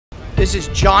This is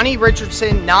Johnny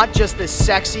Richardson, not just the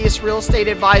sexiest real estate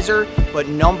advisor, but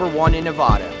 #1 in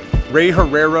Nevada. Ray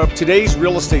Herrera. Today's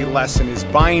real estate lesson is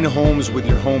buying homes with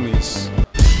your homies.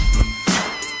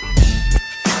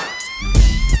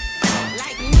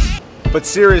 But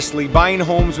seriously, buying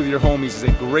homes with your homies is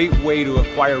a great way to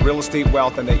acquire real estate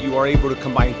wealth, and that you are able to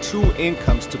combine 2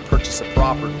 incomes to purchase a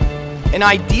property. An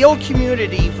ideal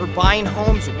community for buying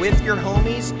homes with your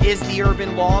homies is the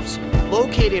Urban Lofts,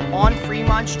 located on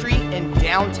Fremont Street in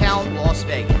downtown Las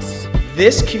Vegas.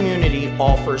 This community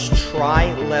offers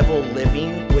tri-level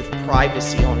living with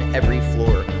privacy on every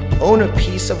floor. Own a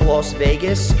piece of Las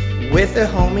Vegas with a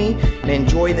homie and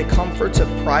enjoy the comforts of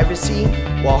privacy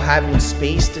while having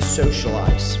space to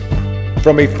socialize.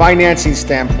 From a financing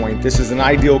standpoint, this is an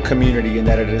ideal community in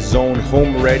that it is zoned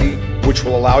home ready, which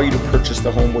will allow you to purchase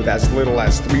the home with as little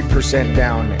as 3%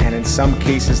 down, and in some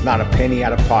cases not a penny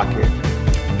out of pocket.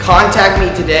 Contact me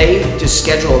today to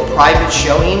schedule a private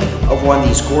showing of one of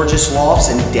these gorgeous lofts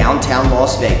in downtown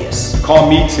Las Vegas. Call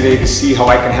me today to see how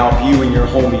I can help you and your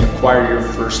homie acquire your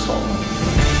first home.